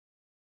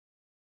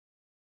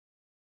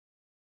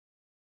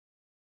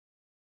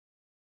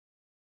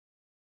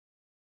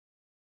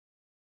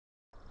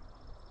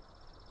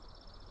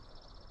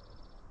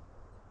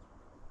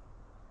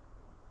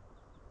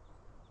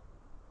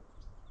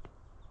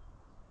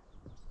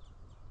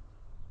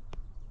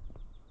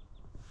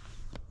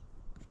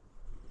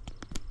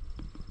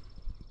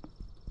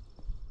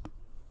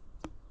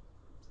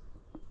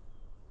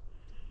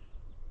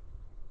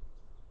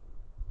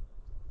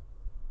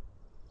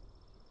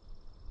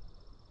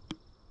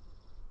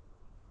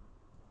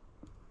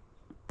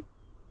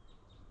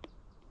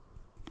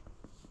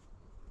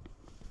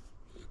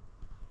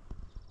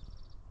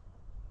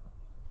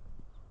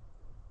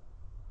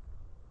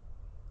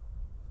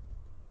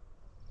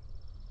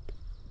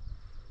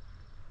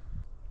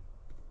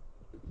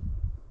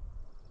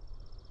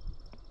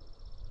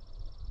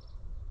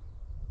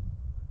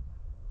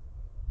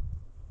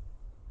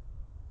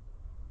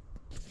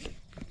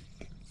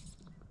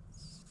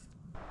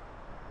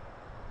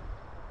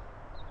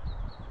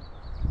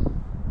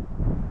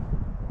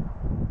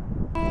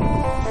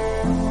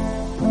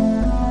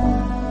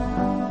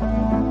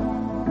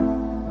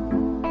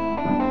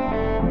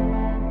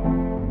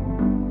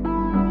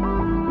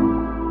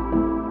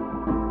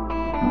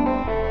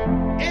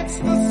It's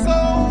the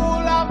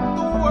soul of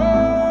the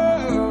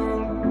world.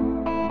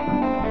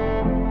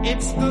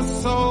 It's the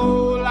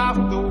soul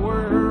of the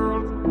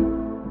world.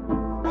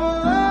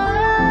 Oh.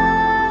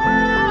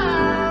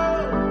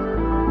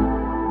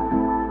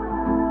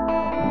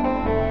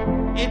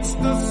 It's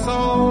the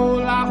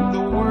soul of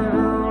the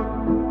world.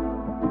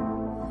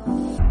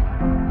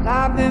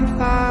 I've been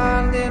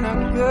finding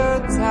a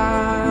good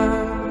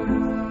time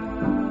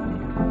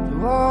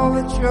through all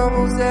the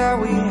troubles that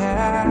we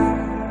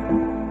had.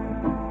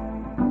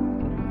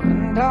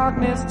 When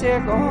darkness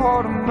take a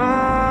hold of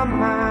my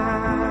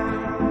mind,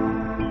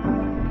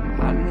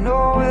 I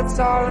know it's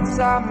all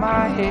inside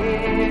my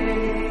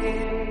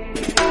head.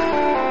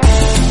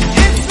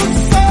 It's the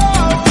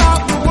soul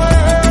of the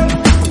world.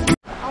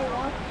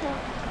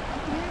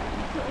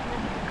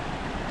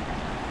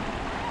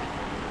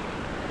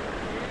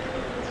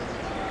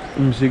 Let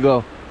me see,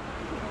 go.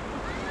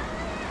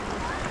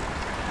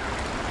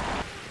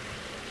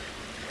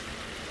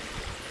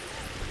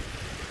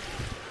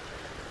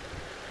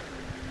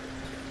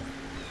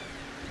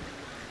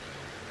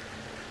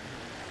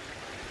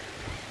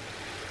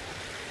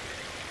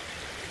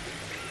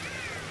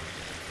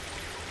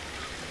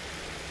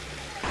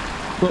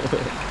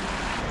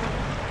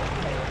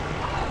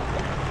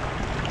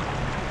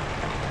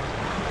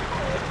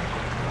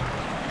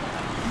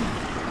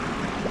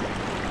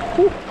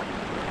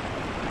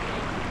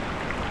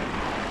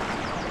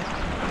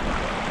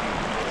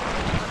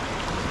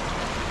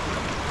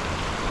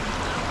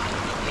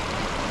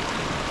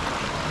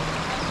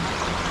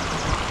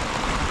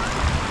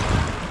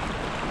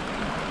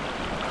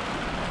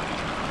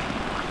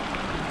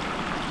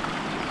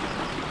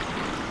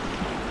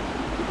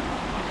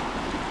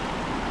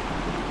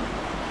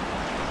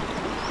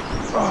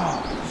 Oh,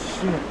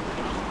 shit.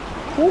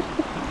 Woo.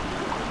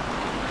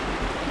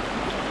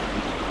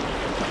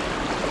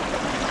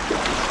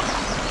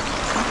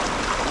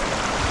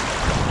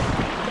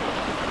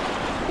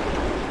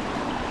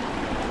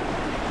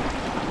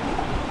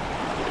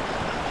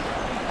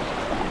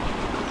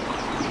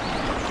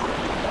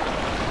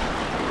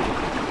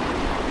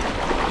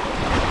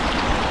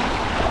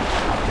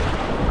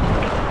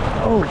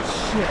 Oh,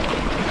 shit.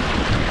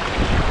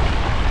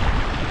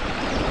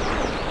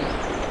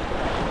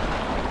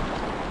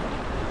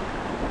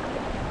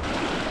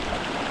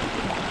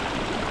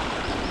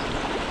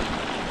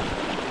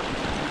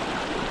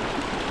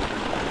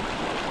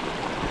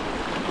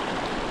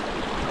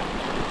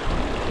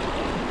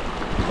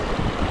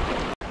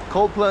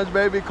 Cold plunge,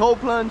 baby, cold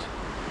plunge.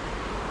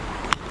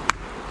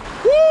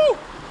 Woo!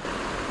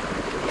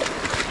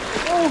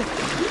 Oh.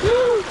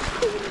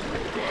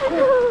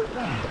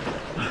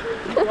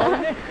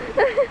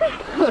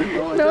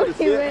 No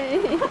way.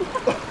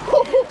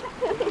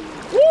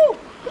 Woo!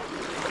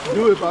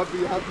 Do it, Papi,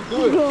 you have to do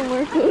it. Go,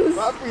 Marcos.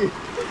 Papi,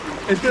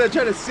 it's gonna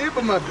try to sit,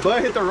 but my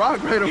butt hit the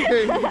rock right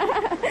away.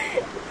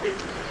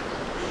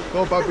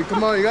 Go, Papi,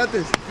 come on, you got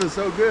this. It feels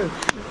so good.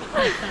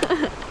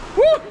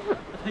 Woo!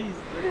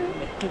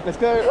 Let's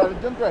go. I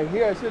jumped right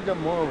here. I should jump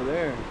more over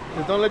there.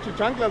 Just don't let your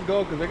chanclas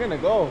go, because they're gonna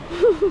go.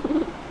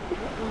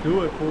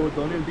 Do it, fool.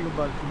 Don't even think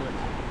about it too much.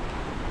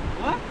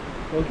 What?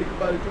 Don't think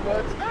about it too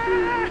much.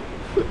 Ah!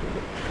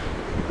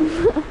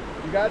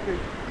 You got this.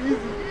 Easy, easy,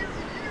 easy.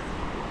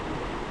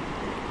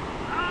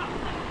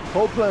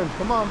 Cold plunge.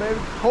 Come on, baby.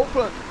 Cold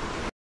plunge.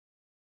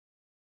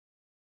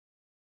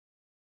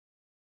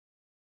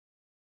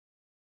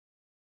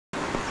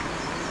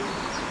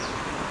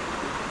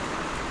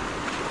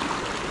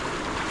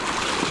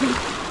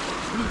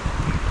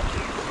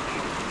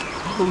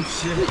 Oh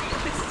shit.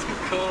 It's too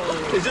cold.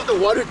 It's just the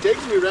water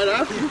takes me right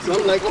after you. So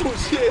I'm like, oh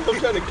shit, I'm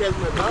trying to catch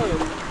my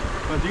balance.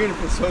 But you're gonna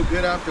feel so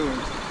good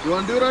afterwards. You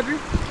wanna do it, Audrey?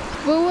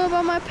 But what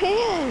about my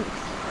pants?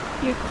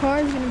 Your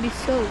car's gonna be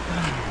soaked.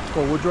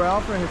 Well, we'll dry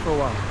off right here for a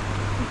while.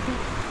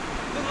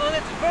 Look,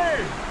 it's a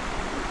bird.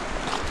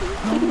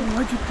 Oh,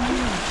 why'd you do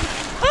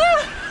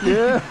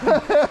it?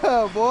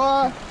 Yeah,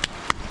 boy.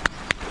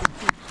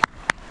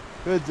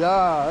 Good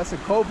job. That's a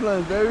cold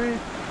plunge, baby.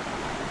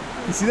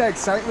 You see that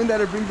excitement that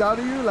it brings out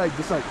of you? Like,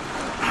 just like,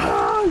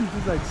 ah, you're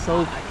just like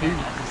so free.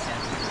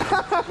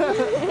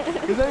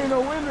 Because there ain't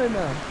no wind right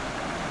now.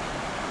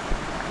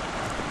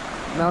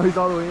 Now he's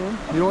all the way in.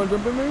 You don't want to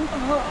jump in, maybe?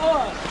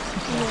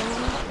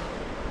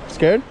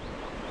 Scared?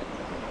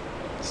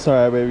 It's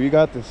alright, baby. You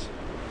got this.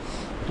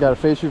 You gotta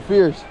face your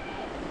fears.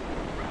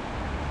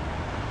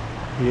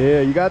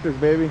 Yeah, you got this,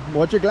 baby.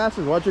 Watch your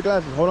glasses. Watch your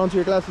glasses. Hold on to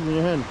your glasses in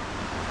your hand.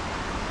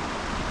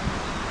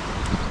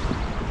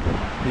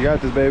 You got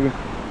this, baby.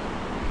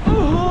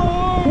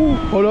 Ooh,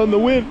 hold on the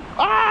wind.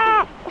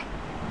 Ah!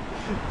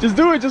 Just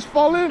do it. Just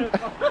fall in.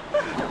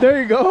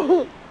 There you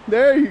go.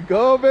 There you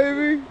go,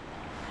 baby.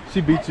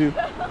 She beat you.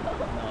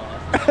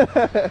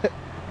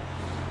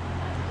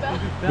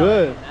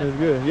 Good. That's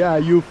good. Yeah,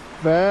 you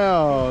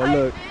fell.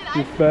 Look,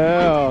 you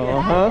fell.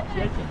 Uh-huh.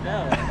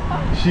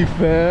 She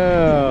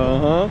fell.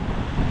 Uh-huh.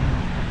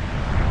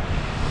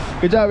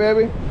 Good job,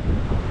 baby.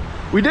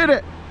 We did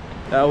it.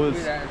 That was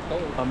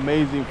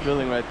amazing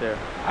feeling right there.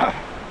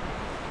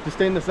 Just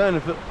stay in the sun.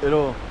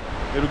 It'll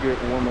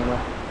get warm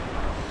enough.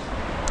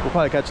 We'll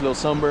probably catch a little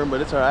sunburn,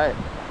 but it's all right.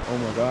 Oh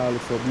my God, it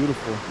looks so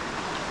beautiful.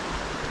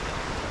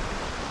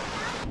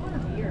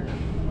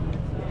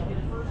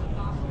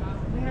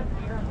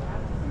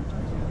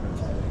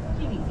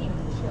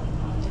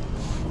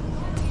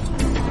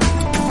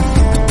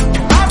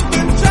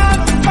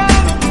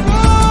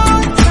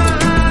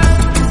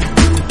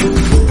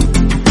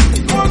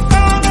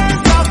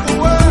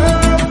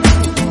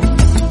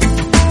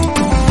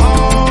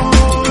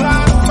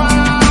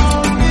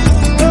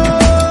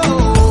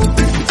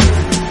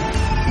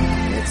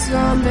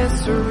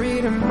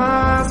 Mystery to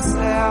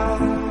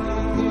myself.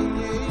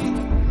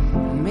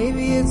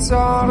 Maybe it's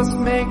all just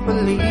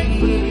make-believe,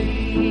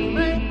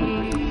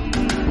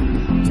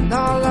 and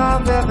all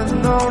I've ever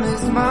known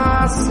is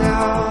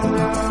myself.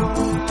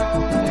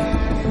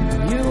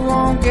 You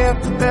won't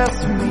get the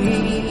best of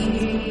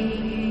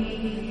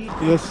me.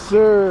 Yes,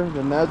 sir.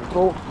 The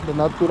natural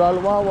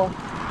wawa.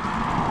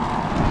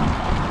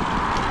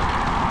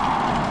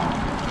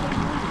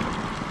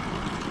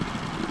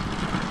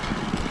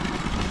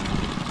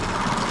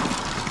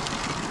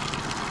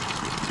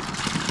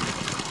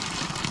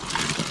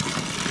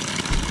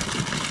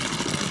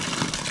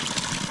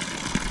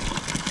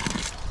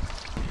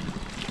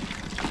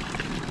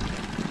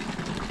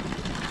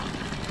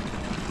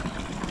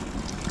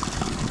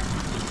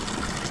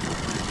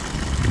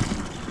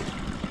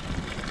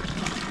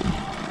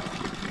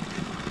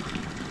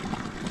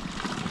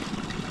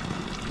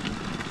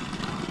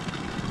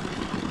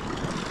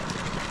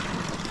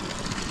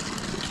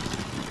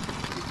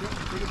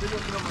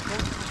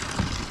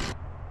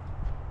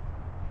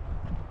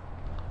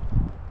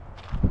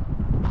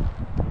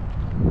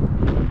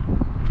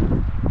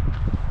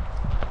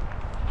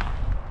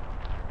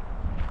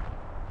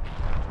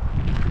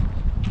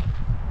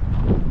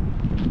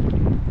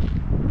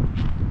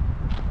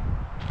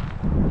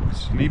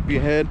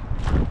 Sleepyhead.